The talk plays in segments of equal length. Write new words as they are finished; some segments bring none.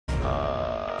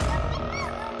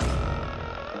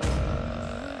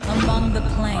Among the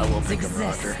planes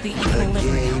exists the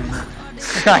equilibrium.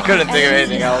 I couldn't think of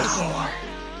anything else.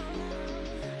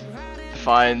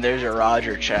 Fine, there's your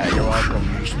Roger chat. You're welcome.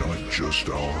 It's not just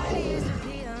our home.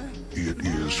 It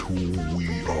is who we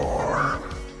are.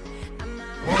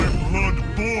 My blood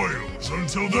boils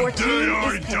until the day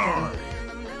I die.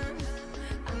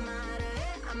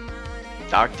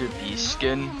 Dr. B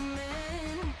skin.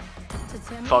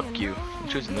 Fuck you. I'm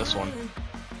choosing this one.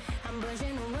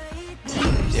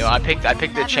 You know, I picked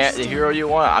the hero you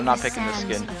want. I'm not picking the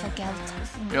skin.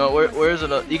 You know, where's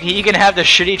it? You can have the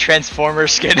shitty Transformer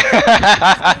skin.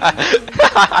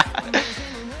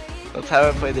 Let's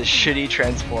have it play the shitty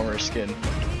Transformer skin.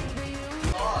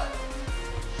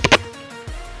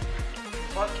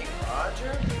 Fucking Roger?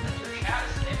 Your chat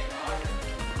is saying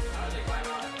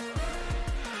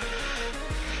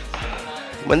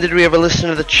Roger. When did we ever listen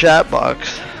to the chat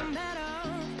box?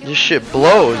 This shit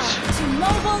blows.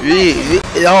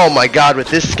 Oh my god, with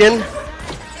this skin?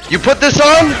 You put this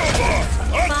on? 5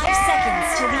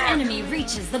 seconds till the enemy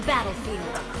reaches the battlefield.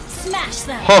 Smash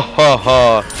them. Ha ha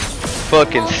ha.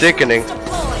 Fucking sickening.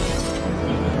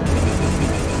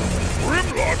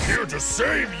 Grimlock here to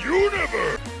save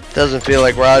universe. Doesn't feel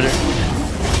like Roger.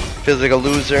 Feels like a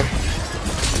loser.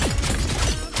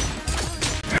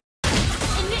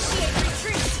 Initiate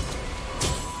retreat.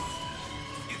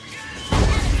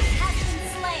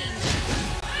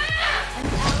 An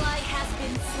ally has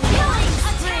been slain.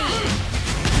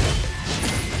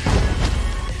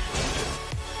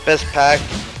 Best pack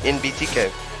in BTK.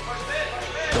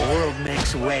 The world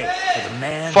makes way for the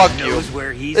man Fuck who you. knows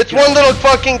where he's It's going. one little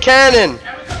fucking cannon.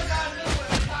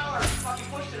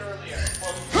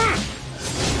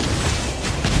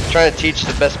 Trying to teach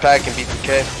the best pack in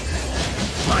BTK.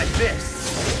 My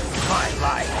fists, my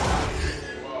life.